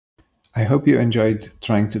I hope you enjoyed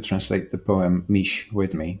trying to translate the poem Mish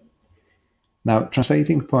with me. Now,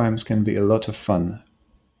 translating poems can be a lot of fun,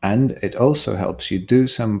 and it also helps you do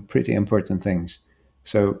some pretty important things.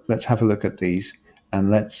 So let's have a look at these,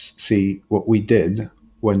 and let's see what we did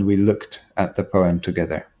when we looked at the poem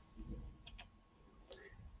together.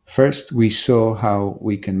 First, we saw how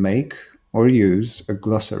we can make or use a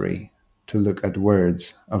glossary to look at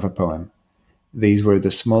words of a poem. These were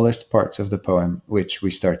the smallest parts of the poem which we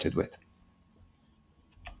started with.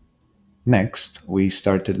 Next, we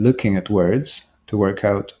started looking at words to work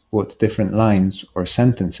out what different lines or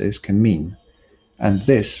sentences can mean, and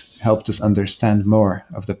this helped us understand more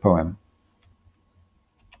of the poem.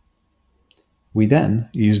 We then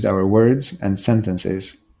used our words and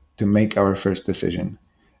sentences to make our first decision.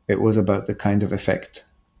 It was about the kind of effect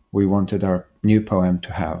we wanted our new poem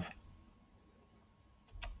to have.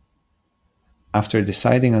 After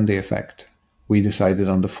deciding on the effect, we decided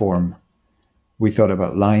on the form. We thought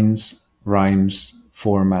about lines, rhymes,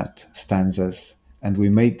 format, stanzas, and we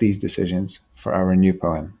made these decisions for our new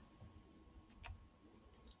poem.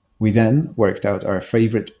 We then worked out our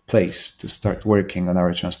favorite place to start working on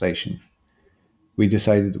our translation. We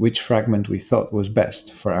decided which fragment we thought was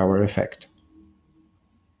best for our effect.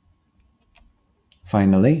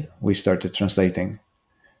 Finally, we started translating.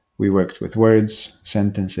 We worked with words,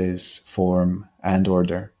 sentences, form, and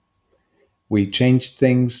order. We changed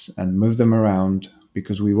things and moved them around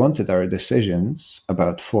because we wanted our decisions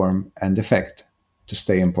about form and effect to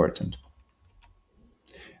stay important.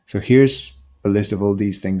 So here's a list of all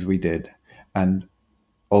these things we did and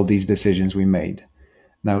all these decisions we made.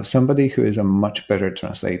 Now, somebody who is a much better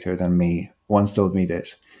translator than me once told me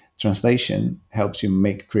this: translation helps you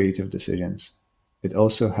make creative decisions. It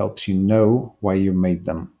also helps you know why you made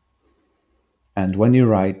them. And when you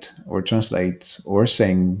write or translate or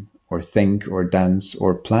sing or think or dance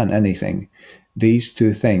or plan anything, these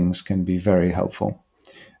two things can be very helpful.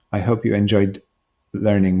 I hope you enjoyed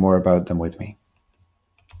learning more about them with me.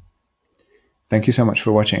 Thank you so much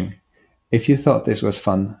for watching. If you thought this was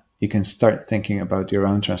fun, you can start thinking about your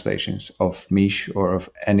own translations of Mish or of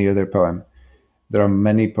any other poem. There are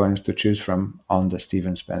many poems to choose from on the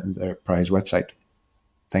Stephen Spender Prize website.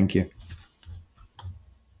 Thank you.